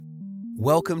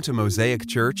Welcome to Mosaic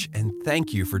Church, and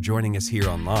thank you for joining us here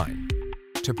online.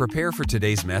 To prepare for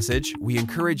today's message, we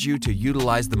encourage you to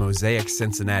utilize the Mosaic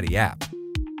Cincinnati app.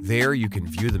 There you can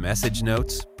view the message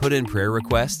notes, put in prayer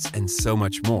requests, and so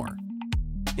much more.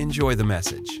 Enjoy the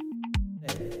message.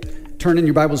 Turn in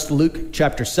your Bibles to Luke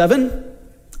chapter 7.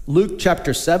 Luke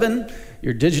chapter 7,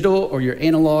 your digital or your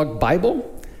analog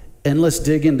Bible, and let's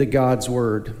dig into God's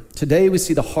Word. Today we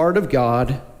see the heart of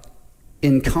God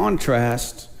in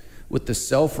contrast with the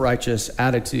self-righteous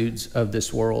attitudes of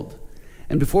this world.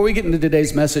 And before we get into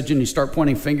today's message and you start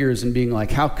pointing fingers and being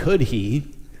like, how could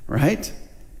he, right?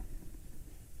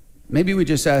 Maybe we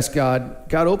just ask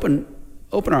God, open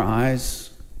our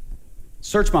eyes,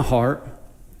 search my heart,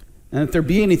 and if there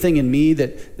be anything in me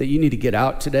that you need to get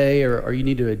out today or you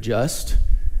need to adjust,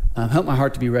 help my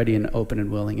heart to be ready and open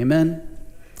and willing. Amen?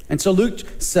 And so Luke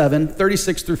 7,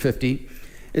 36 through 50,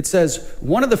 it says,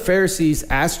 one of the Pharisees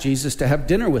asked Jesus to have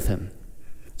dinner with him.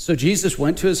 So Jesus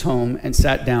went to his home and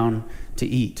sat down to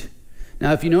eat.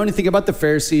 Now, if you know anything about the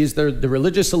Pharisees, they're the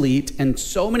religious elite, and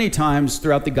so many times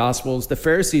throughout the Gospels, the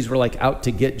Pharisees were like out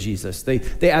to get Jesus.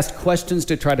 They asked questions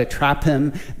to try to trap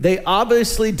him. They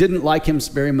obviously didn't like him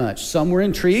very much. Some were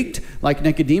intrigued, like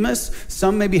Nicodemus.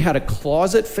 Some maybe had a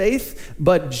closet faith,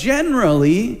 but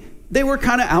generally, they were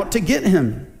kind of out to get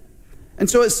him. And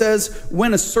so it says,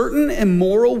 when a certain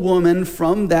immoral woman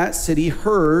from that city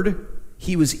heard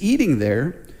he was eating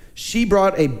there, she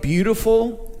brought a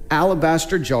beautiful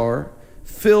alabaster jar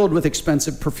filled with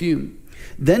expensive perfume.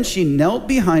 Then she knelt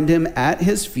behind him at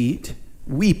his feet,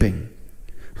 weeping.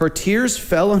 Her tears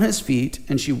fell on his feet,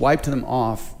 and she wiped them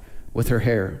off with her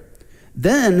hair.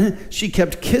 Then she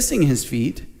kept kissing his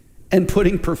feet and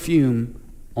putting perfume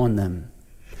on them.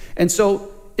 And so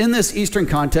in this Eastern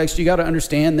context, you got to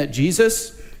understand that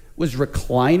Jesus was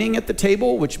reclining at the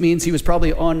table, which means he was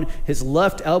probably on his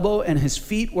left elbow and his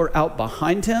feet were out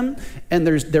behind him, and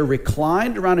they're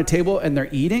reclined around a table and they're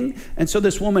eating. And so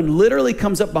this woman literally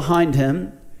comes up behind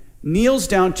him, kneels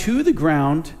down to the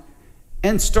ground,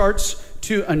 and starts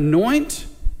to anoint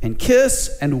and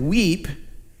kiss and weep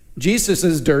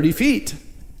Jesus's dirty feet.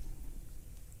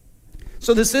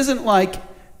 So this isn't like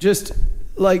just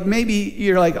like maybe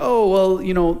you're like, oh, well,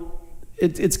 you know,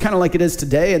 it's kind of like it is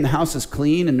today, and the house is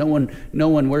clean, and no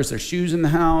one wears their shoes in the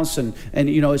house, and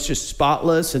you know, it's just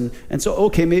spotless, and so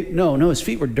okay, maybe no, his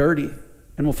feet were dirty,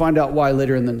 and we'll find out why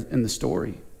later in the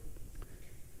story.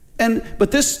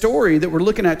 But this story that we're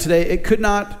looking at today, it could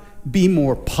not be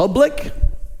more public,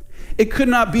 it could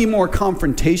not be more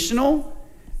confrontational.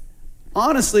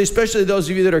 Honestly, especially those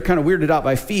of you that are kind of weirded out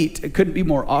by feet, it couldn't be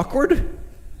more awkward,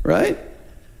 right?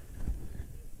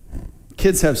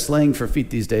 Kids have slang for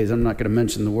feet these days. I'm not going to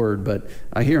mention the word, but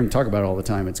I hear them talk about it all the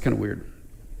time. It's kind of weird.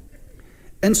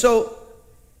 And so,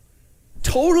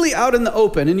 totally out in the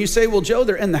open, and you say, well, Joe,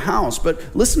 they're in the house,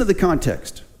 but listen to the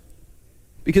context.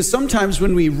 Because sometimes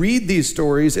when we read these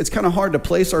stories, it's kind of hard to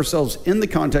place ourselves in the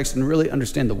context and really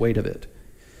understand the weight of it.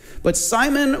 But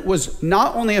Simon was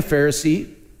not only a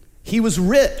Pharisee, he was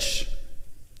rich.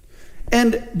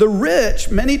 And the rich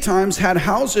many times had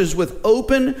houses with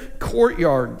open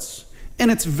courtyards. And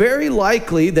it's very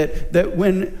likely that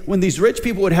when these rich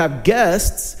people would have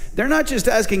guests, they're not just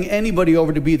asking anybody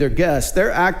over to be their guest.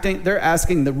 They're asking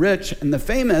the rich and the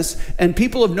famous and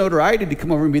people of notoriety to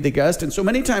come over and be the guest. And so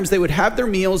many times they would have their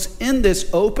meals in this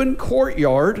open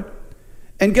courtyard.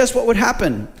 And guess what would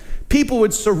happen? People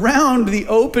would surround the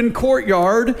open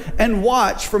courtyard and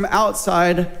watch from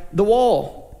outside the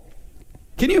wall.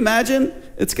 Can you imagine?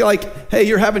 It's like, hey,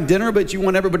 you're having dinner, but you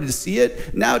want everybody to see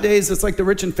it. Nowadays, it's like the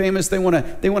rich and famous. They want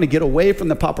to get away from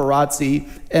the paparazzi,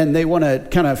 and they want to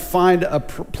kind of find a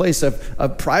place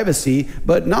of privacy.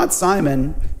 But not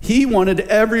Simon. He wanted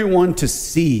everyone to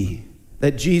see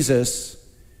that Jesus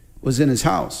was in his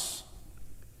house.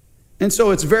 And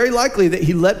so it's very likely that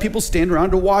he let people stand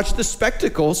around to watch the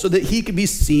spectacle so that he could be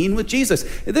seen with Jesus.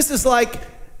 This is like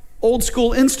old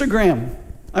school Instagram.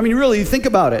 I mean, really, think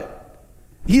about it.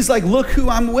 He's like, look who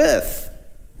I'm with.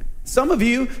 Some of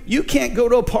you can't go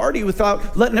to a party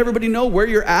without letting everybody know where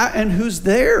you're at and who's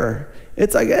there.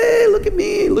 It's like, hey, look at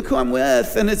me, look who I'm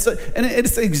with. And it's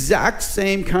the exact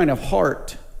same kind of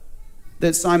heart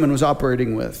that Simon was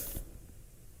operating with.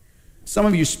 Some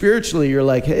of you spiritually, you're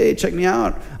like, hey, check me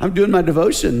out. I'm doing my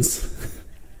devotions.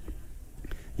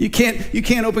 You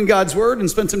can't open God's Word and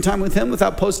spend some time with Him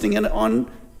without posting it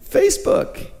on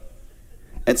Facebook.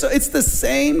 And so it's the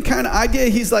same kind of idea.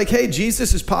 He's like, hey,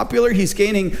 Jesus is popular. He's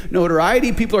gaining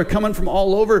notoriety. People are coming from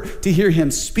all over to hear him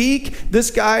speak.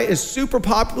 This guy is super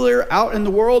popular out in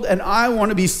the world, and I want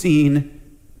to be seen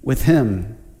with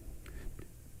him.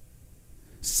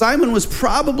 Simon was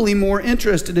probably more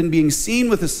interested in being seen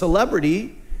with a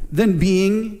celebrity than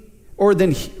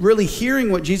really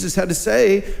hearing what Jesus had to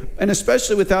say, and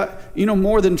especially without,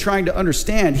 more than trying to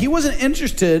understand. He wasn't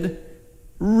interested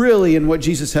really in what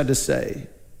Jesus had to say.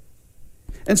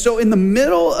 And so in the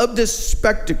middle of this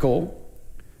spectacle,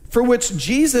 for which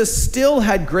Jesus still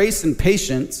had grace and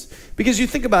patience, because you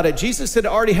think about it, Jesus had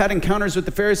already had encounters with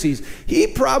the Pharisees. He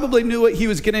probably knew what he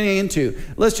was getting into.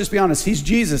 Let's just be honest, he's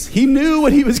Jesus. He knew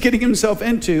what he was getting himself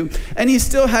into, and he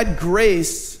still had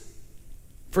grace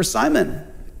for Simon.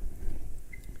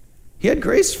 He had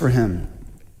grace for him.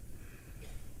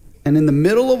 And in the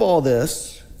middle of all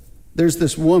this, there's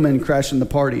this woman crashing the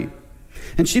party.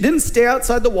 And she didn't stay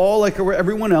outside the wall like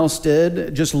everyone else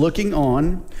did, just looking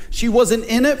on. She wasn't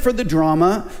in it for the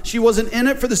drama. She wasn't in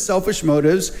it for the selfish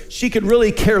motives. She could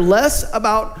really care less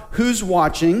about who's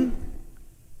watching.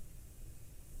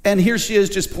 And here she is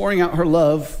just pouring out her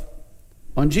love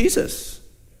on Jesus.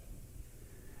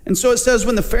 And so it says,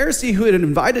 when the Pharisee who had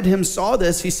invited him saw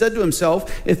this, he said to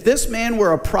himself, if this man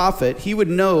were a prophet, he would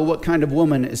know what kind of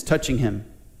woman is touching him.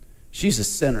 She's a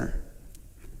sinner.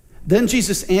 Then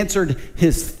Jesus answered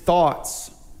his thoughts.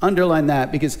 Underline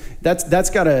that, because that's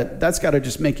gotta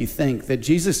just make you think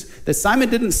that Simon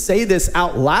didn't say this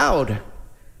out loud.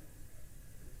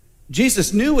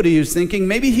 Jesus knew what he was thinking.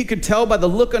 Maybe he could tell by the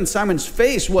look on Simon's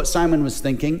face what Simon was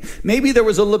thinking. Maybe there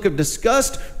was a look of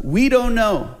disgust. We don't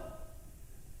know.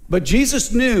 But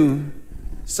Jesus knew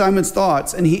Simon's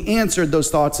thoughts, and he answered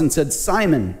those thoughts and said,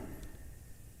 Simon,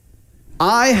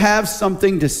 I have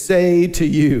something to say to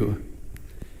you.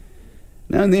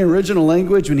 Now, in the original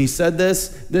language, when he said this,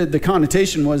 the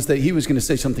connotation was that he was going to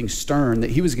say something stern, that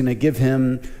he was going to give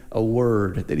him a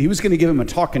word, that he was going to give him a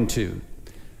talking to.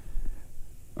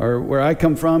 Or where I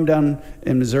come from down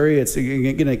in Missouri, it's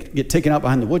going to get taken out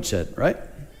behind the woodshed, right?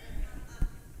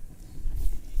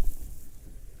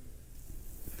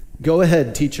 Go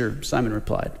ahead, teacher, Simon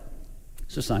replied.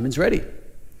 So Simon's ready.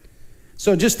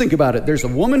 So just think about it. There's a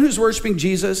woman who's worshiping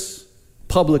Jesus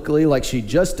publicly like she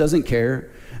just doesn't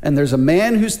care. And there's a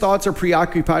man whose thoughts are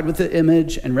preoccupied with the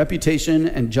image and reputation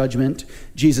and judgment.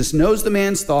 Jesus knows the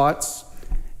man's thoughts.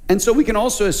 And so we can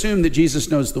also assume that Jesus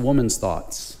knows the woman's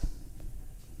thoughts.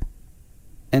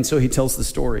 And so he tells the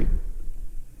story.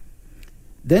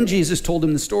 Then Jesus told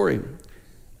him the story.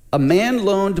 A man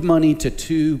loaned money to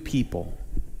two people,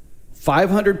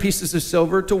 500 pieces of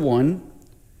silver to one.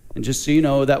 And just so you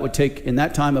know, that would take, in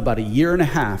that time, about 1.5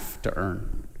 years to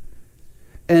earn.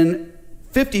 And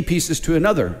 50 pieces to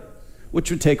another,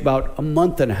 which would take about 1.5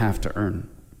 months to earn.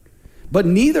 But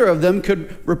neither of them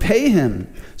could repay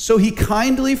him. So he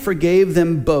kindly forgave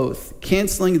them both,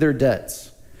 canceling their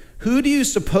debts. Who do you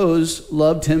suppose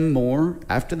loved him more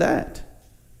after that?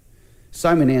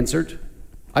 Simon answered,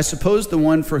 I suppose the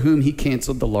one for whom he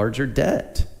canceled the larger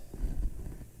debt.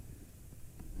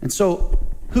 And so,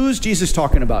 who's Jesus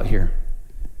talking about here?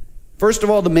 First of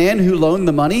all, the man who loaned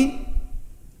the money.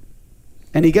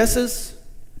 Any guesses?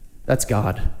 That's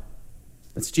God.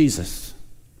 That's Jesus.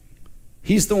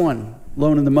 He's the one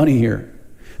loaning the money here.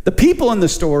 The people in the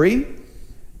story,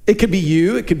 it could be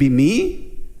you, it could be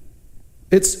me.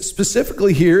 It's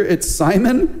specifically here, it's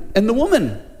Simon and the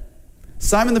woman.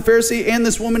 Simon the Pharisee and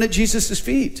this woman at Jesus'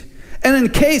 feet.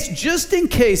 And just in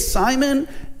case Simon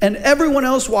and everyone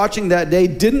else watching that day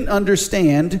didn't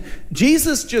understand,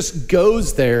 Jesus just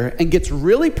goes there and gets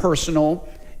really personal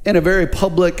in a very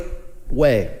public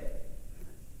way.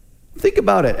 Think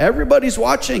about it. Everybody's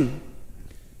watching.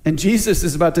 And Jesus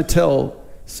is about to tell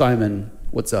Simon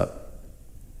what's up.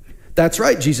 That's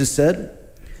right, Jesus said.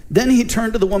 Then he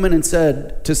turned to the woman and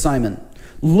said to Simon,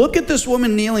 look at this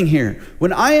woman kneeling here.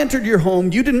 When I entered your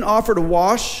home, you didn't offer to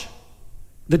wash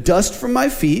the dust from my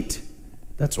feet.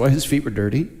 That's why his feet were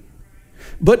dirty.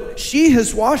 But she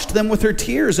has washed them with her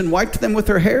tears and wiped them with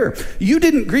her hair. You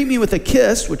didn't greet me with a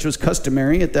kiss, which was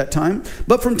customary at that time.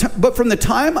 But from the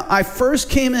time I first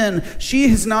came in, she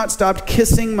has not stopped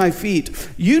kissing my feet.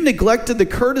 You neglected the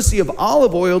courtesy of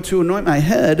olive oil to anoint my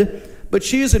head, but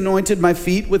she has anointed my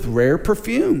feet with rare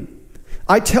perfume.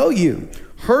 I tell you,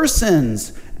 her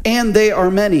sins, and they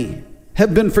are many,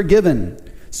 have been forgiven.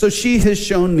 So she has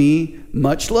shown me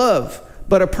much love.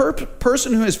 But a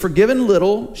person who is forgiven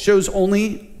little shows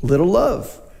only little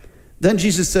love. Then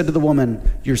Jesus said to the woman,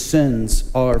 your sins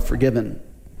are forgiven.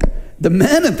 The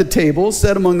men at the table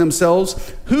said among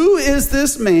themselves, who is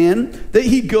this man that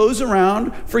he goes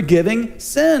around forgiving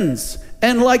sins?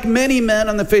 And like many men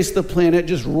on the face of the planet,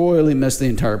 just royally missed the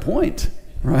entire point,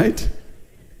 right?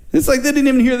 It's like they didn't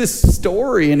even hear this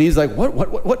story. And he's like,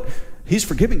 what? He's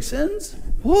forgiving sins?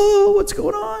 Whoa, what's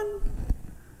going on?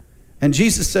 And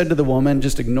Jesus said to the woman,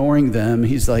 just ignoring them,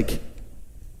 he's like,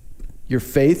 your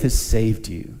faith has saved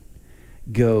you.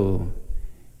 Go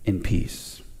in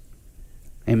peace.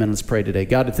 Amen. Let's pray today.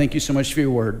 God, I thank you so much for your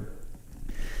word.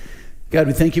 God,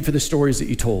 we thank you for the stories that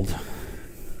you told.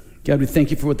 God, we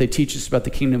thank you for what they teach us about the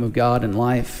kingdom of God and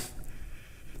life.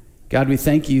 God, we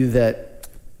thank you that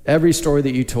every story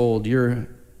that you told, you're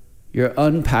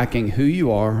unpacking who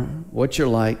you are, what you're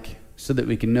like, so that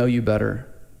we can know you better.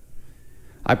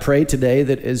 I pray today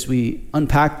that as we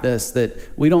unpack this, that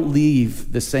we don't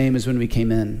leave the same as when we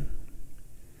came in,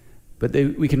 but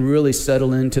that we can really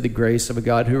settle into the grace of a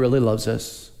God who really loves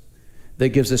us, that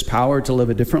gives us power to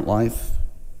live a different life.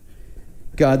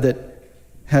 God, that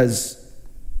has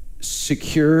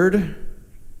secured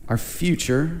our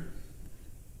future.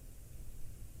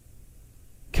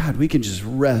 God, we can just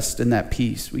rest in that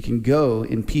peace. We can go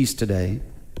in peace today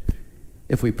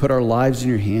if we put our lives in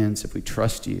your hands, if we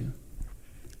trust you.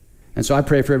 And so I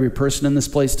pray for every person in this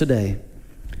place today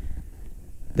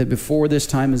that before this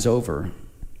time is over,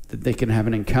 that they can have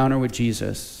an encounter with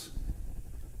Jesus,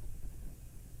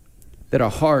 that our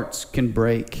hearts can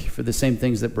break for the same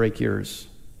things that break yours,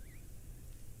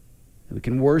 that we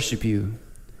can worship you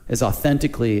as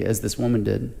authentically as this woman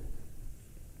did,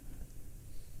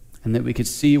 and that we could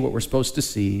see what we're supposed to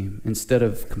see instead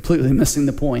of completely missing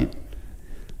the point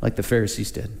like the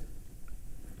Pharisees did.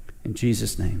 In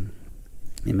Jesus' name.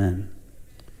 Amen.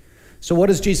 So what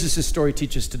does Jesus' story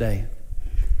teach us today?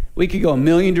 We could go a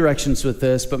million directions with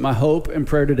this, but my hope and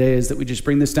prayer today is that we just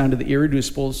bring this down to the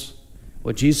irreducibles,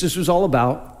 what Jesus was all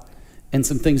about, and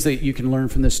some things that you can learn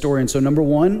from this story. And so number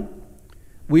one,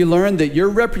 we learned that your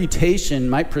reputation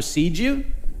might precede you,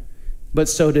 but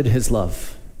so did his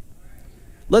love.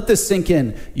 Let this sink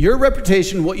in. Your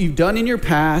reputation, what you've done in your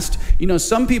past,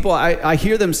 some people, I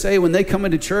hear them say when they come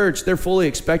into church, they're fully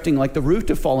expecting like the roof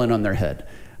to fall in on their head.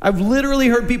 I've literally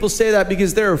heard people say that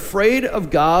because they're afraid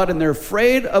of God and they're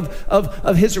afraid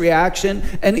of his reaction.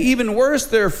 And even worse,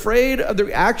 they're afraid of the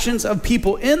reactions of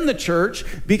people in the church,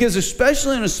 because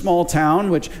especially in a small town,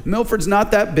 which Milford's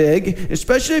not that big,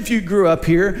 especially if you grew up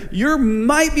here, you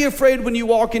might be afraid when you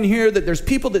walk in here that there's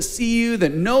people that see you,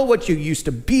 that know what you used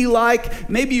to be like.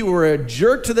 Maybe you were a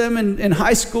jerk to them in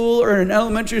high school or in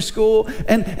elementary school,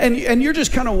 and you're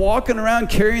just kind of walking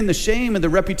around carrying the shame and the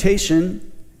reputation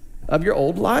of your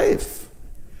old life.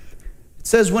 It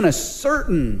says, when a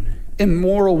certain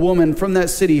immoral woman from that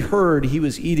city heard he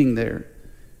was eating there,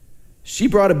 she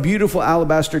brought a beautiful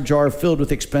alabaster jar filled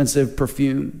with expensive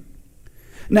perfume.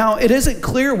 Now, it isn't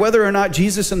clear whether or not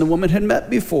Jesus and the woman had met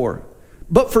before,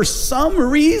 but for some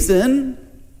reason,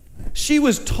 she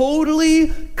was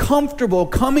totally comfortable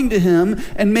coming to him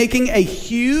and making a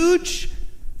huge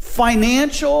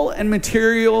financial and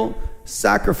material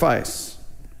sacrifice.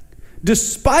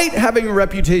 Despite having a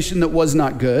reputation that was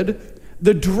not good,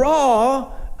 the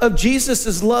draw of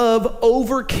Jesus' love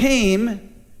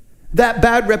overcame that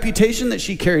bad reputation that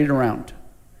she carried around.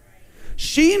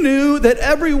 She knew that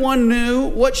everyone knew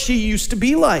what she used to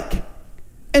be like,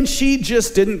 and she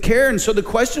just didn't care. And so the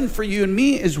question for you and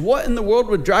me is, what in the world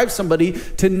would drive somebody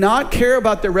to not care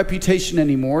about their reputation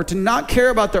anymore, to not care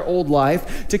about their old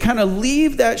life, to kind of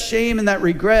leave that shame and that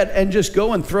regret and just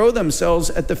go and throw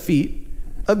themselves at the feet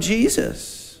of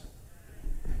Jesus?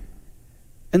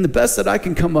 And the best that I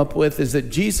can come up with is that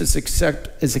Jesus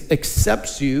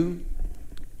accepts you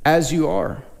as you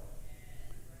are.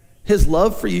 His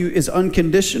love for you is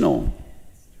unconditional.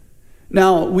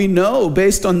 Now, we know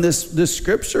based on this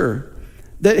scripture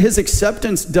that his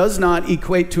acceptance does not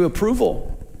equate to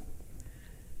approval.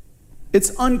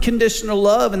 It's unconditional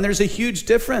love, and there's a huge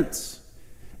difference.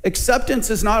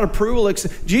 Acceptance is not approval.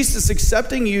 Jesus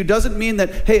accepting you doesn't mean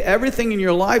that, hey, everything in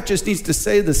your life just needs to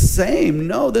stay the same.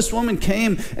 No, this woman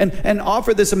came and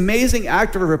offered this amazing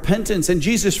act of repentance, and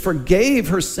Jesus forgave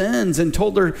her sins and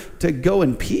told her to go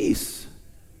in peace.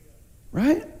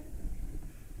 Right?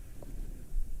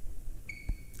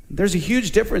 There's a huge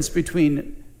difference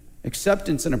between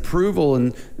acceptance and approval,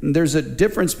 and there's a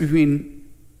difference between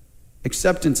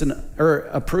acceptance or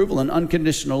approval and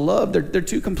unconditional love. They're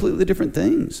two completely different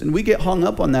things, and we get hung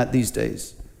up on that these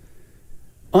days.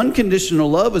 Unconditional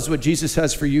love is what Jesus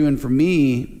has for you and for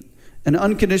me, and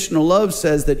unconditional love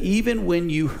says that even when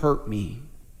you hurt me,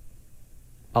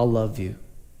 I'll love you.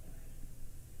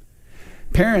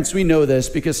 Parents, we know this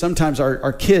because sometimes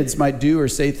our kids might do or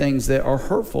say things that are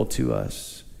hurtful to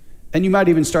us, and you might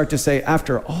even start to say,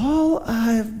 after all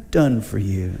I've done for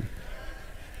you.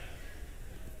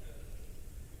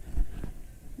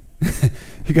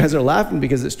 You guys are laughing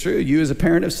because it's true. You as a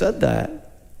parent have said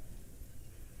that.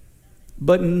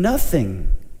 But nothing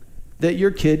that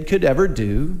your kid could ever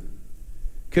do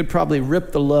could probably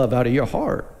rip the love out of your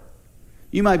heart.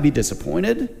 You might be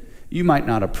disappointed. You might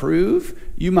not approve.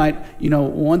 You might,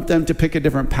 want them to pick a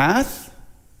different path,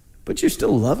 but you're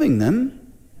still loving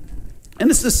them. And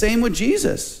it's the same with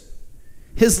Jesus.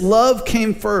 His love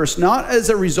came first, not as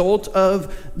a result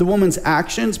of the woman's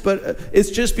actions, but it's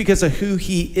just because of who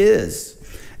he is.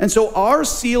 And so our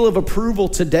seal of approval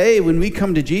today, when we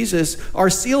come to Jesus, our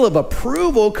seal of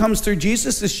approval comes through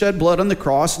Jesus' shed blood on the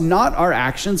cross, not our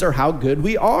actions or how good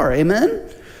we are. Amen?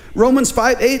 Romans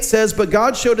 5:8 says, but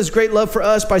God showed his great love for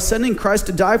us by sending Christ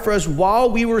to die for us while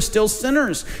we were still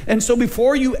sinners. And so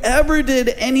before you ever did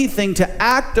anything to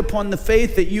act upon the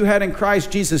faith that you had in Christ,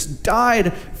 Jesus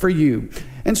died for you.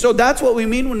 And so that's what we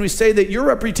mean when we say that your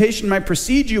reputation might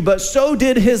precede you, but so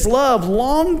did his love.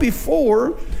 Long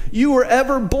before you were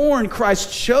ever born,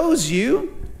 Christ chose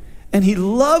you, and he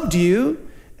loved you,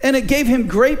 and it gave him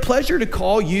great pleasure to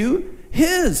call you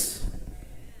his.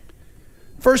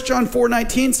 1 John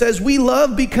 4:19 says, we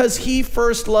love because he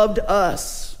first loved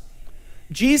us.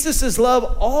 Jesus'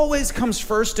 love always comes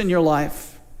first in your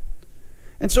life.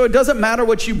 And so it doesn't matter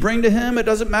what you bring to him. It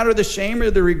doesn't matter the shame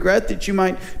or the regret that you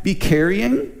might be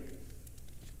carrying.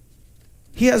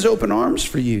 He has open arms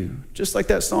for you, just like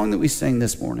that song that we sang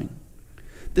this morning.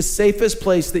 The safest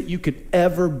place that you could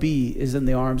ever be is in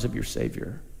the arms of your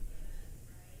Savior.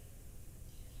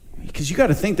 Because you got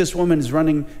to think this woman is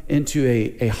running into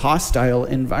a hostile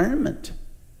environment.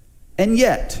 And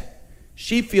yet,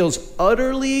 she feels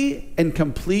utterly and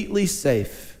completely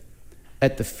safe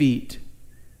at the feet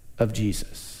of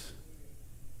Jesus.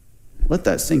 Let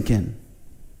that sink in.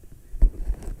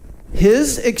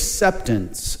 His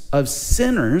acceptance of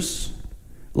sinners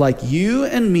like you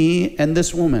and me and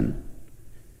this woman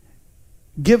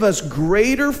give us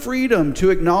greater freedom to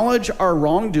acknowledge our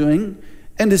wrongdoing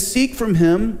and to seek from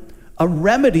him a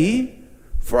remedy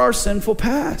for our sinful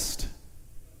past.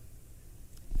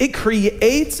 It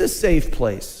creates a safe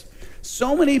place.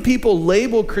 So many people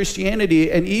label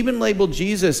Christianity and even label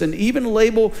Jesus and even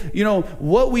label,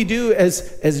 what we do as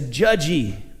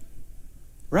judgy,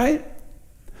 right?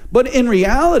 But in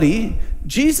reality,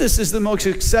 Jesus is the most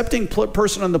accepting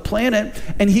person on the planet,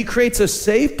 and he creates a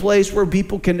safe place where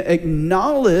people can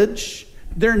acknowledge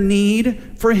their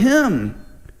need for him.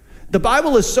 The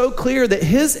Bible is so clear that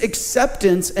his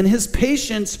acceptance and his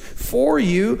patience for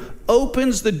you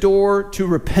opens the door to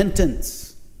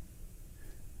repentance.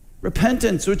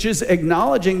 Repentance, which is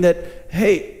acknowledging that,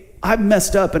 hey, I've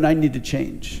messed up and I need to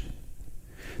change.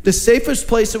 The safest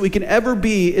place that we can ever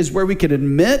be is where we can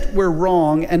admit we're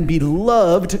wrong and be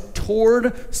loved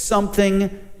toward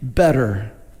something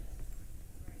better.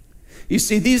 You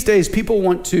see, these days people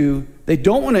they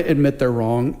don't want to admit they're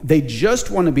wrong. They just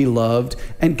want to be loved.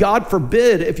 And God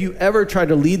forbid if you ever try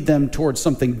to lead them towards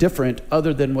something different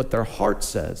other than what their heart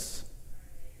says.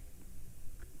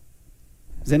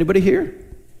 Is anybody here?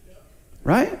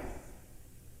 Right?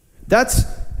 That's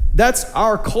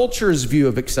our culture's view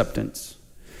of acceptance.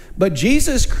 But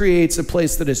Jesus creates a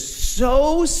place that is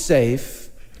so safe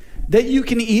that you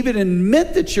can even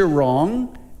admit that you're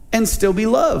wrong and still be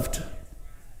loved.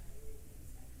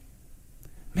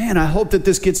 Man, I hope that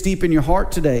this gets deep in your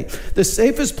heart today. The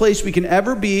safest place we can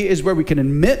ever be is where we can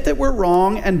admit that we're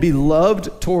wrong and be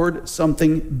loved toward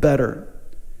something better.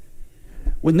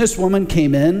 When this woman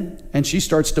came in and she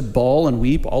starts to bawl and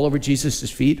weep all over Jesus'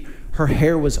 feet, her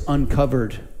hair was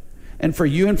uncovered. And for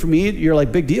you and for me, you're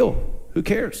like, big deal. Who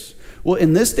cares? Well,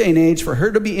 in this day and age, for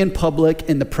her to be in public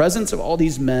in the presence of all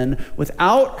these men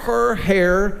without her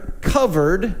hair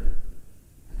covered,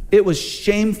 it was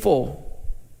shameful.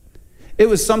 It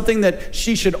was something that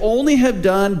she should only have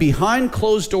done behind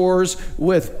closed doors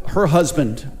with her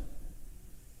husband.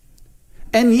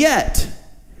 And yet,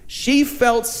 she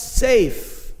felt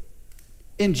safe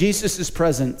in Jesus'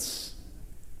 presence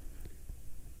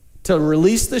to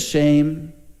release the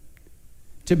shame,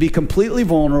 to be completely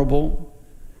vulnerable,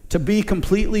 to be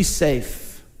completely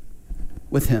safe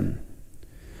with him.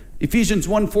 Ephesians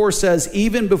 1:4 says,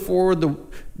 even before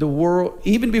the world,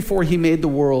 even before he made the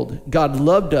world, God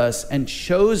loved us and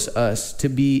chose us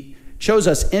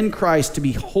in Christ to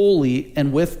be holy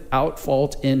and without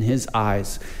fault in his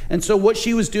eyes. And so what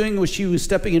she was doing was she was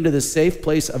stepping into the safe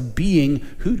place of being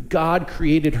who God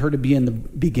created her to be in the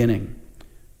beginning.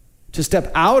 To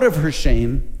step out of her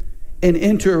shame and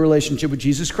into a relationship with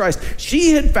Jesus Christ.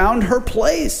 She had found her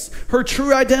place, her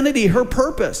true identity, her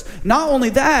purpose. Not only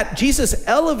that, Jesus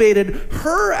elevated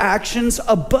her actions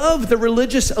above the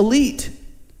religious elite.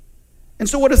 And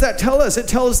so what does that tell us? It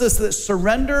tells us that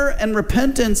surrender and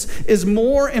repentance is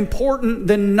more important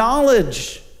than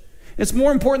knowledge. It's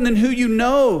more important than who you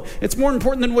know. It's more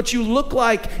important than what you look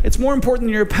like. It's more important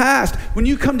than your past. When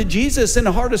you come to Jesus in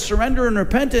a heart of surrender and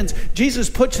repentance, Jesus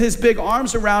puts his big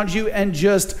arms around you and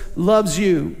just loves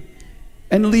you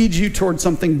and leads you towards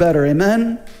something better.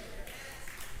 Amen?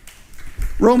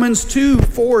 Romans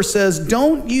 2:4 says,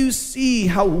 don't you see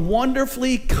how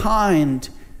wonderfully kind,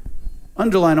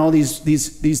 underline all these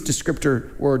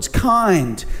descriptor words,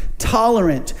 kind,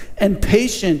 tolerant, and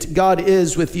patient God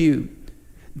is with you.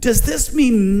 Does this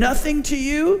mean nothing to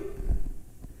you?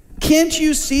 Can't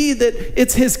you see that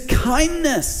it's his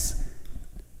kindness?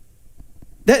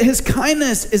 That his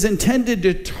kindness is intended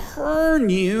to turn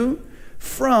you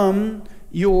from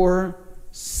your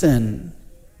sin.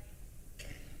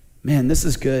 Man, this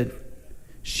is good.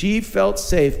 She felt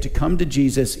safe to come to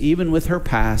Jesus even with her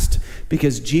past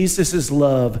because Jesus'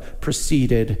 love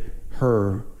preceded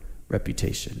her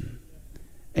reputation.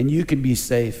 And you can be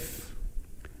safe.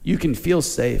 You can feel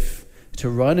safe to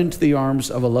run into the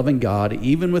arms of a loving God,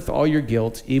 even with all your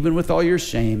guilt, even with all your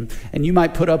shame. And you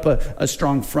might put up a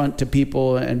strong front to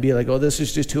people and be like, oh, this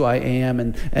is just who I am.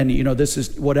 And you know, this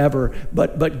is whatever.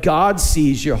 But God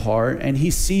sees your heart, and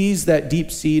he sees that deep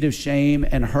seed of shame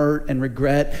and hurt and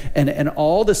regret and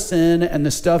all the sin and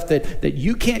the stuff that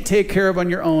you can't take care of on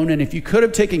your own. And if you could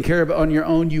have taken care of it on your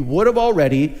own, you would have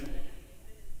already.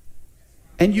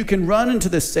 And you can run into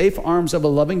the safe arms of a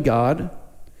loving God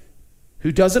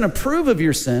who doesn't approve of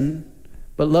your sin,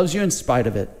 but loves you in spite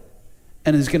of it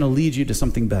and is going to lead you to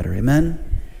something better. Amen?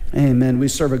 Amen. We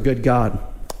serve a good God.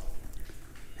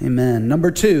 Amen. Number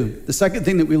 2, the second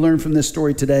thing that we learn from this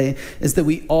story today is that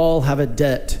we all have a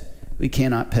debt we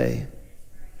cannot pay.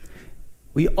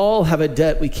 We all have a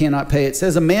debt we cannot pay. It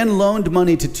says a man loaned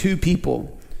money to 2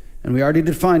 people. And we already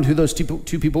defined who those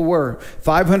 2 people were.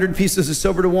 500 pieces of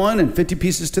silver to one and 50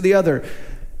 pieces to the other.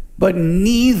 But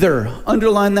neither,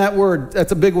 underline that word,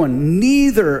 that's a big one,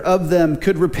 neither of them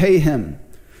could repay him.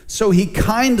 So he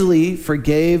kindly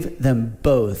forgave them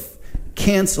both,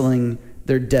 canceling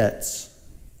their debts.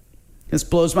 This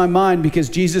blows my mind because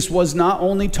Jesus was not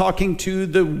only talking to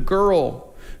the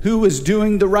girl who was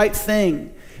doing the right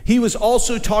thing, he was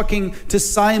also talking to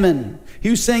Simon.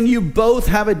 He was saying, you both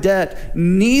have a debt.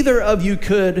 Neither of you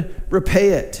could repay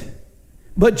it.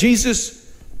 But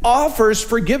Jesus offers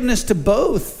forgiveness to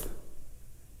both.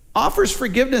 Offers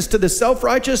forgiveness to the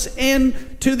self-righteous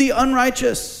and to the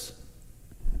unrighteous.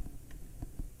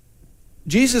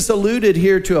 Jesus alluded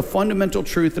here to a fundamental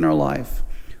truth in our life.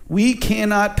 We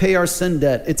cannot pay our sin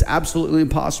debt. It's absolutely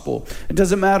impossible. It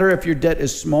doesn't matter if your debt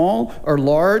is small or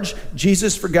large.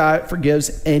 Jesus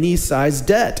forgives any size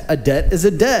debt. A debt is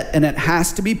a debt, and it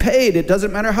has to be paid. It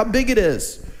doesn't matter how big it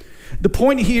is. The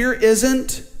point here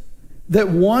isn't that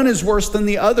one is worse than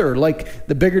the other, like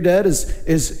the bigger debt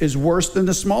is worse than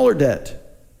the smaller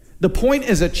debt. The point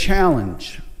is a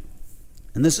challenge.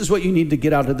 And this is what you need to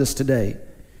get out of this today.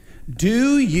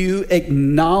 Do you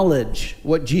acknowledge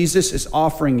what Jesus is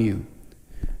offering you?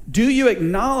 Do you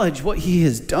acknowledge what he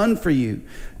has done for you?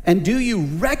 And do you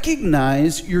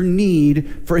recognize your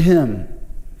need for him?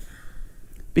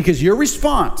 Because your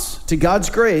response to God's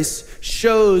grace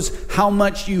shows how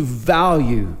much you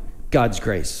value God's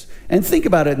grace. And think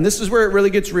about it, and this is where it really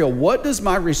gets real. What does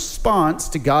my response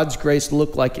to God's grace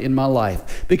look like in my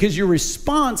life? Because your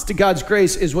response to God's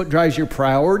grace is what drives your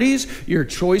priorities, your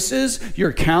choices,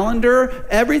 your calendar.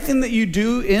 Everything that you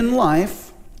do in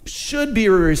life should be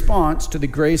a response to the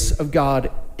grace of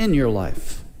God in your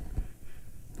life.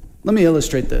 Let me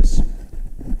illustrate this.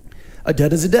 A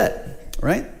debt is a debt,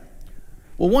 right?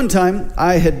 Well, one time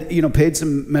I had, paid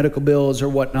some medical bills or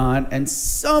whatnot, and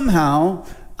somehow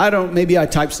maybe I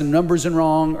typed some numbers in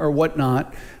wrong or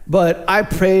whatnot, but I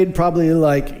paid probably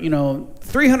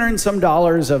 $300 and some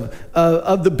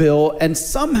of the bill, and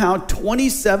somehow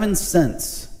 27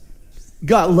 cents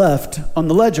got left on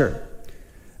the ledger.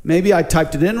 Maybe I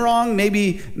typed it in wrong.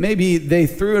 Maybe they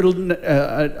threw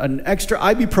an extra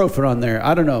ibuprofen on there.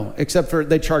 I don't know, except for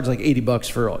they charge like $80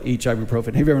 for each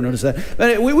ibuprofen. Have you ever noticed that?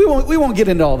 But we won't get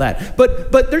into all that.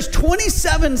 But there's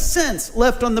 27 cents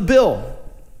left on the bill.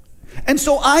 And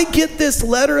so I get this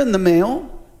letter in the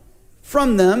mail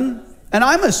from them, and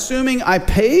I'm assuming I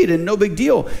paid and no big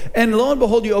deal. And lo and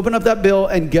behold, you open up that bill,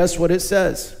 and guess what it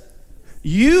says?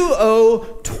 You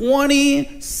owe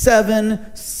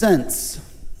 27 cents.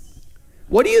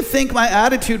 What do you think my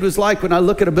attitude was like when I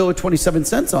look at a bill with 27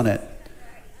 cents on it?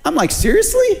 I'm like,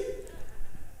 seriously?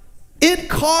 It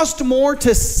cost more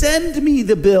to send me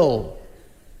the bill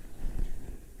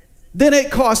than it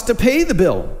cost to pay the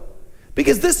bill.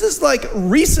 Because this is like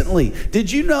recently.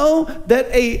 Did you know that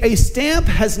a stamp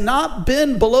has not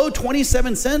been below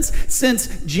 27 cents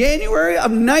since January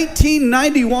of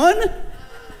 1991?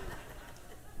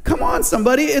 Come on,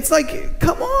 somebody. It's like,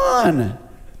 come on.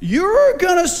 You're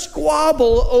going to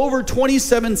squabble over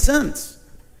 27 cents.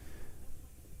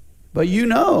 But you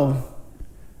know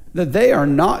that they are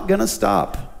not going to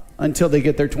stop until they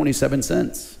get their 27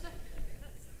 cents.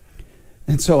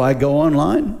 And so I go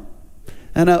online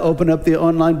and I open up the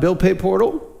online bill pay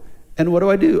portal. And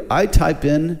what do? I type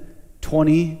in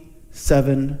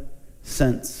 27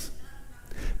 cents.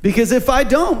 Because if I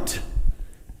don't,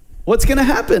 what's going to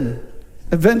happen?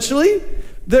 Eventually,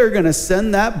 they're going to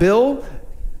send that bill,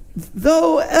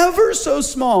 though ever so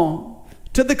small,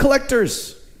 to the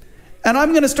collectors. And I'm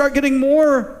going to start getting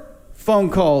more phone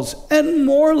calls and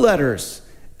more letters.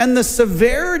 And the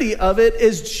severity of it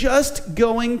is just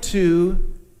going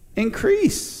to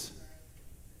increase.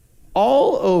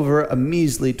 All over a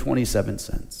measly 27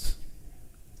 cents.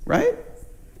 Right?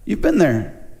 You've been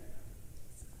there.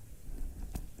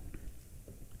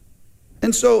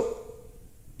 And so,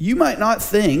 you might not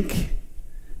think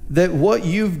that what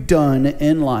you've done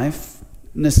in life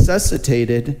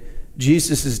necessitated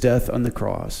Jesus' death on the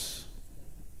cross.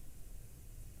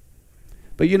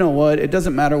 But you know what? It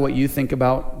doesn't matter what you think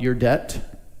about your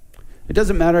debt. It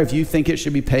doesn't matter if you think it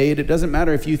should be paid. It doesn't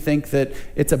matter if you think that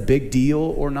it's a big deal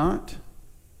or not.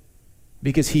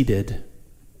 Because he did.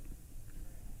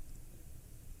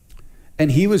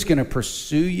 And he was going to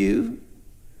pursue you.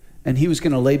 And he was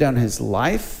going to lay down his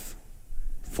life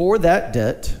for that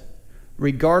debt,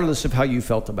 regardless of how you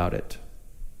felt about it.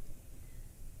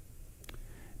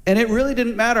 And it really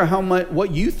didn't matter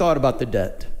what you thought about the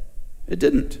debt. It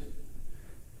didn't.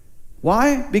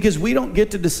 Why? Because we don't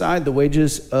get to decide the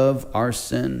wages of our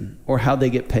sin or how they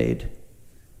get paid.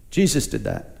 Jesus did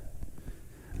that.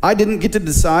 I didn't get to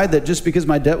decide that just because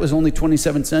my debt was only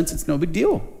 27 cents, it's no big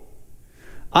deal.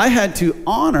 I had to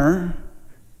honor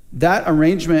that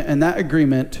arrangement and that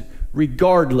agreement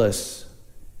regardless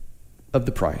of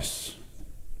the price.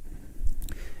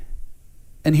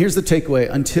 And here's the takeaway.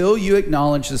 Until you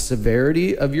acknowledge the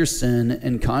severity of your sin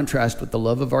in contrast with the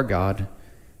love of our God,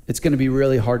 it's going to be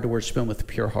really hard to worship him with a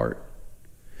pure heart.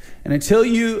 And until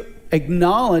you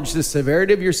acknowledge the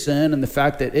severity of your sin and the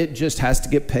fact that it just has to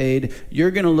get paid,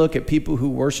 you're going to look at people who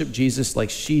worship Jesus like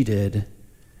she did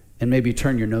and maybe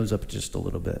turn your nose up just a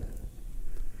little bit.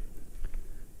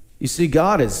 You see,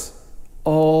 God is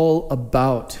all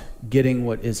about getting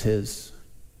what is his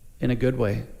in a good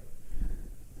way.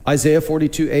 Isaiah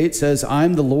 42:8 says,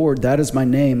 I'm the Lord, that is my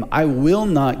name. I will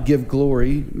not give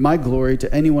my glory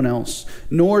to anyone else,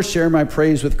 nor share my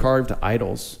praise with carved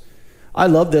idols. I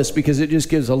love this because it just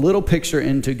gives a little picture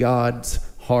into God's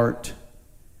heart.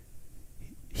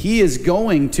 He is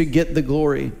going to get the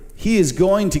glory. He is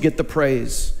going to get the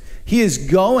praise. He is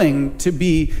going to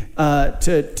be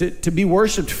to be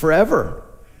worshiped forever.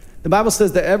 The Bible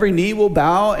says that every knee will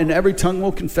bow and every tongue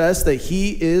will confess that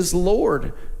he is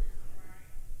Lord.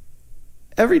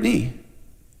 Every knee.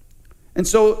 And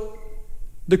so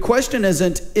the question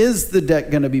isn't, is the debt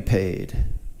going to be paid?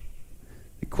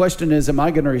 The question is, am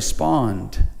I going to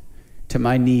respond to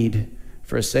my need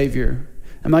for a Savior?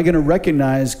 Am I going to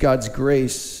recognize God's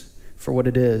grace for what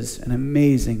it is? An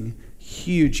amazing,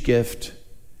 huge gift.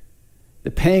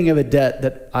 The paying of a debt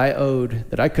that I owed,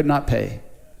 that I could not pay.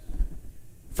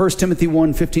 1 Timothy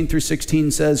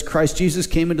 1:15-16 says, Christ Jesus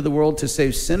came into the world to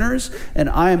save sinners, and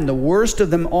I am the worst of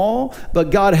them all.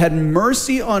 But God had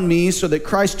mercy on me so that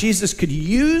Christ Jesus could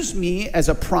use me as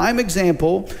a prime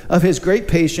example of his great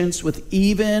patience with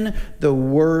even the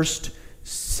worst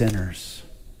sinners.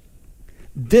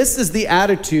 This is the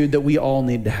attitude that we all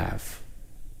need to have.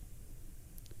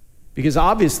 Because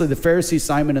obviously the Pharisee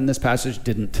Simon in this passage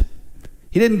didn't.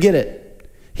 He didn't get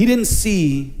it. He didn't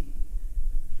see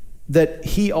that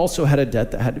he also had a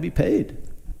debt that had to be paid.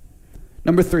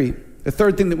 Number 3, the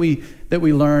third thing that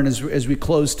we learn as we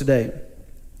close today,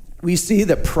 we see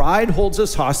that pride holds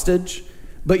us hostage,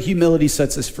 but humility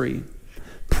sets us free.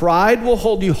 Pride will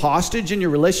hold you hostage in your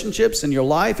relationships, in your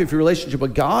life, if your relationship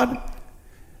with God.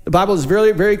 The Bible is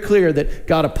very, very clear that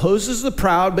God opposes the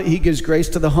proud, but he gives grace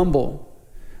to the humble.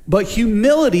 But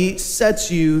humility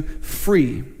sets you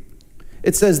free.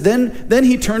 It says, then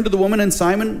he turned to the woman and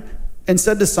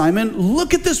said to Simon,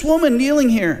 look at this woman kneeling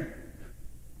here.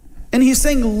 And he's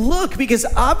saying, look, because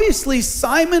obviously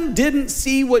Simon didn't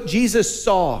see what Jesus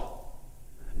saw.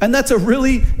 And that's a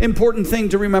really important thing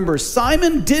to remember.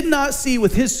 Simon did not see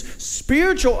with his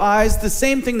spiritual eyes the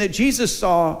same thing that Jesus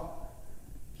saw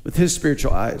with his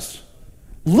spiritual eyes.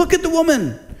 Look at the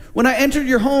woman. When I entered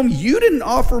your home, you didn't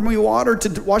offer me water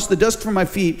to wash the dust from my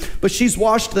feet, but she's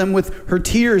washed them with her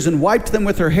tears and wiped them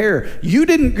with her hair. You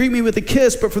didn't greet me with a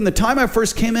kiss, but from the time I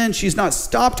first came in, she's not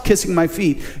stopped kissing my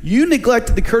feet. You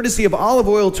neglected the courtesy of olive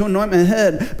oil to anoint my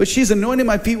head, but she's anointing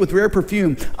my feet with rare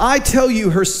perfume. I tell you,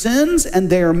 her sins, and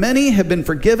they are many, have been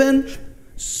forgiven.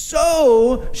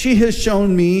 So she has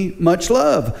shown me much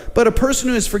love. But a person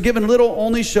who is forgiven little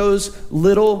only shows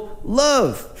little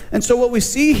love. And so what we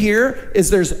see here is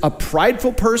there's a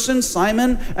prideful person,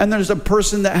 Simon, and there's a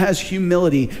person that has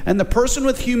humility. And the person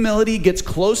with humility gets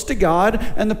close to God,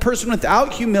 and the person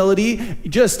without humility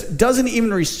just doesn't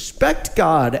even respect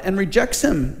God and rejects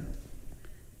him.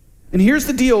 And here's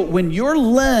the deal. When your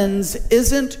lens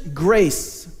isn't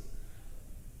grace,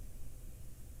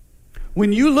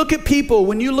 when you look at people,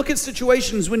 when you look at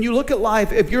situations, when you look at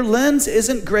life, if your lens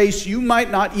isn't grace, you might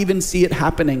not even see it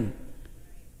happening.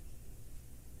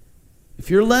 If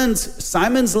your lens,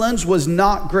 Simon's lens was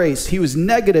not grace. He was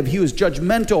negative. He was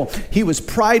judgmental. He was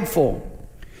prideful.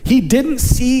 He didn't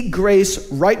see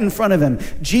grace right in front of him.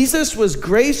 Jesus was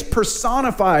grace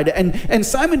personified, and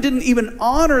Simon didn't even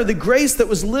honor the grace that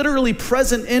was literally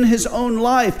present in his own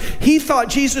life. He thought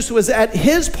Jesus was at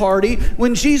his party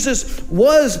when Jesus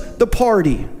was the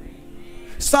party.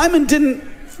 Simon didn't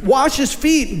wash his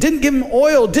feet, didn't give him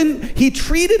oil, he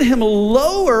treated him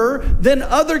lower than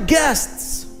other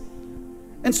guests.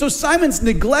 And so Simon's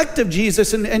neglect of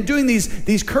Jesus and doing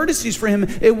these courtesies for him,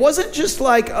 it wasn't just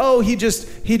like, oh, he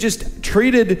just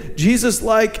treated Jesus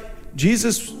like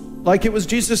it was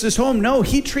Jesus' home. No,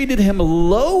 he treated him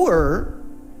lower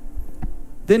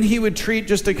than he would treat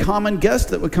just a common guest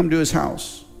that would come to his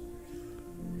house.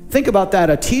 Think about that.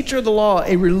 A teacher of the law,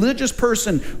 a religious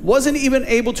person, wasn't even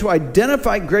able to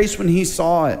identify grace when he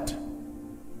saw it.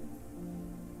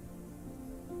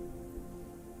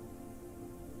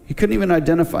 He couldn't even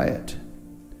identify it.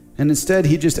 And instead,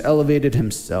 he just elevated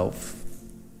himself.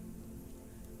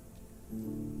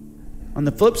 On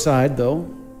the flip side, though,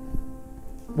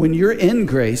 when you're in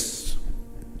grace,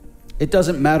 it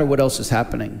doesn't matter what else is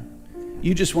happening.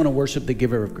 You just want to worship the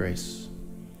giver of grace.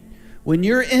 When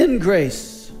you're in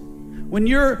grace, when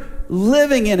you're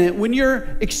living in it, when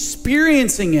you're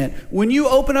experiencing it, when you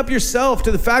open up yourself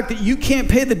to the fact that you can't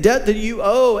pay the debt that you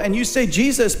owe, and you say,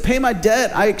 Jesus, pay my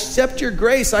debt. I accept your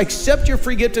grace. I accept your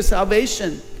free gift of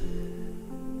salvation.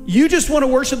 You just want to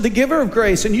worship the giver of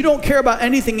grace, and you don't care about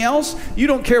anything else. You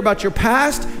don't care about your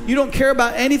past. You don't care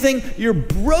about anything. You're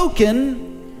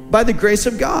broken by the grace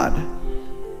of God.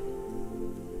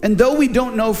 And though we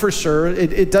don't know for sure,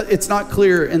 it's not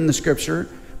clear in the scripture,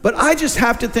 but I just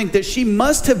have to think that she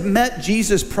must have met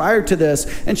Jesus prior to this,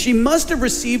 and she must have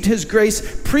received his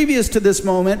grace previous to this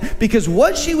moment, because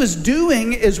what she was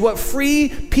doing is what free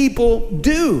people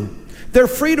do. They're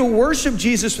free to worship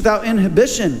Jesus without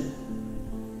inhibition,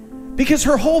 because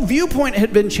her whole viewpoint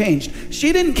had been changed.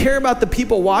 She didn't care about the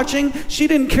people watching. She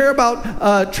didn't care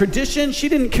about tradition. She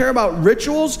didn't care about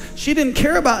rituals. She didn't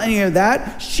care about any of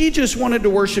that. She just wanted to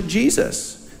worship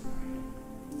Jesus.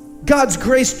 God's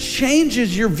grace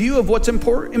changes your view of what's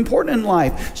important in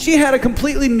life. She had a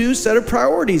completely new set of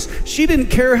priorities. She didn't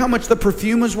care how much the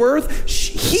perfume was worth.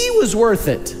 He was worth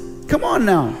it. Come on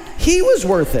now. He was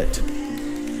worth it.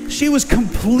 She was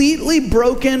completely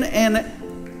broken and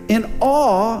in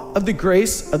awe of the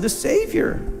grace of the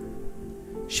Savior.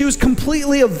 She was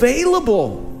completely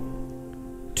available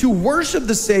to worship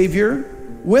the Savior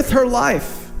with her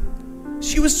life.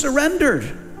 She was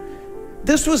surrendered.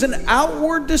 This was an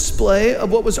outward display of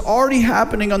what was already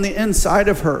happening on the inside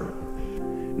of her.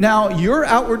 Now, your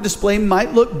outward display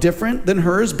might look different than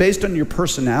hers based on your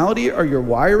personality or your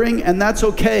wiring, and that's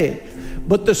okay.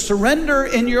 But the surrender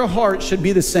in your heart should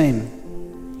be the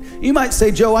same. You might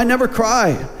say, Joe, I never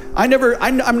cry. I'm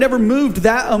never moved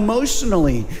that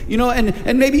emotionally.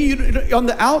 And maybe you, on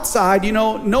the outside,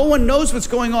 no one knows what's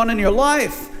going on in your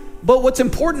life. But what's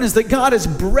important is that God is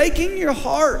breaking your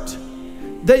heart,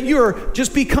 that you're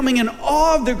just becoming in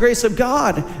awe of the grace of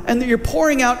God, and that you're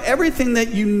pouring out everything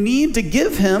that you need to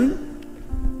give him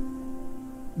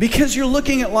because you're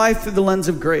looking at life through the lens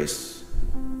of grace.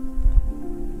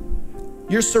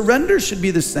 Your surrender should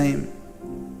be the same.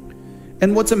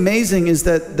 And what's amazing is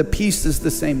that the peace is the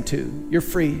same too. You're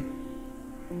free.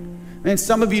 Man,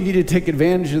 some of you need to take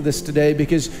advantage of this today,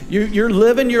 because you're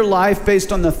living your life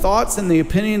based on the thoughts and the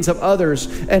opinions of others.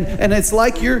 And it's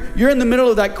like you're in the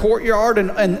middle of that courtyard,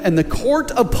 and the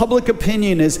court of public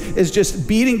opinion is just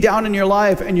beating down in your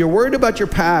life, and you're worried about your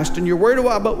past, and you're worried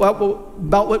about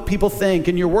what people think,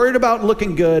 and you're worried about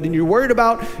looking good, and you're worried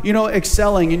about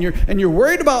excelling, and you're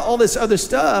worried about all this other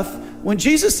stuff, when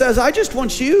Jesus says, I just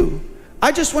want you.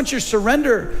 I just want your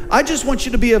surrender. I just want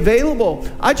you to be available.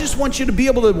 I just want you to be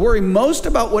able to worry most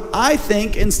about what I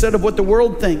think instead of what the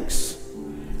world thinks.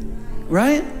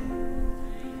 Right?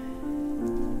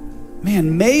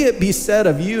 Man, may it be said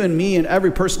of you and me and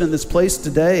every person in this place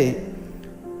today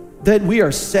that we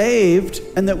are saved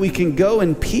and that we can go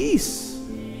in peace,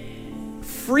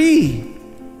 free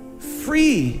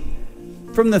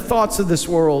from the thoughts of this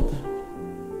world,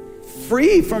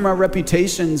 free from our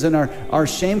reputations and our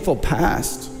shameful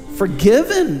past,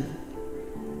 forgiven,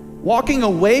 walking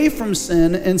away from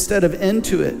sin instead of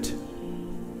into it.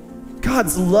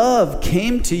 God's love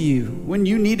came to you when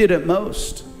you needed it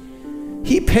most.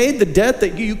 He paid the debt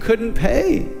that you couldn't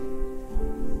pay.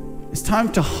 It's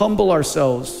time to humble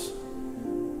ourselves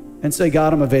and say,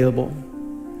 God, I'm available.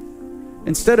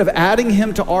 Instead of adding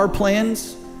him to our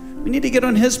plans, we need to get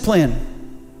on his plan.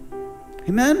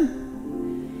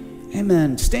 Amen?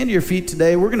 Amen. Stand to your feet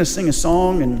today. We're going to sing a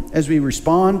song and as we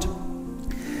respond.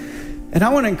 And I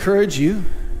want to encourage you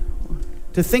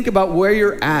to think about where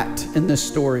you're at in this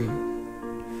story.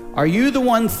 Are you the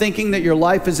one thinking that your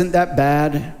life isn't that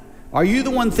bad? Are you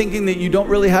the one thinking that you don't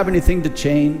really have anything to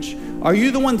change? Are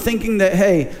you the one thinking that,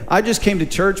 hey, I just came to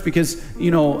church because,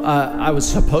 I was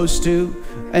supposed to?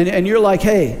 And you're like,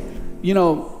 hey,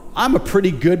 I'm a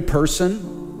pretty good person.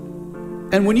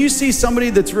 And when you see somebody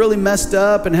that's really messed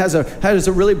up and has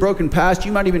a really broken past,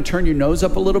 you might even turn your nose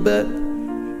up a little bit.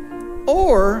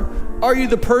 Or are you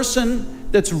the person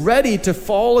that's ready to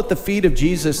fall at the feet of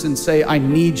Jesus and say, I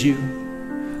need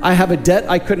you. I have a debt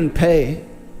I couldn't pay.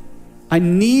 I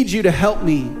need you to help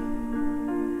me.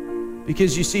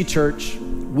 Because you see, church,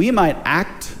 we might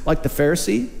act like the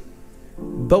Pharisee,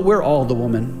 but we're all the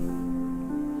woman.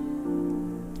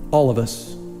 All of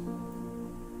us.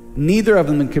 Neither of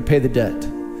them could pay the debt.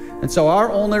 And so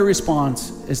our only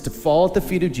response is to fall at the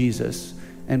feet of Jesus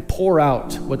and pour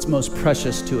out what's most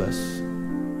precious to us.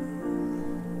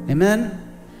 Amen?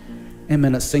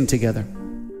 Amen. Let's sing together.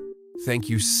 Thank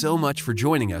you so much for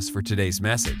joining us for today's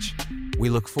message. We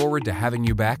look forward to having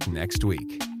you back next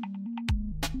week.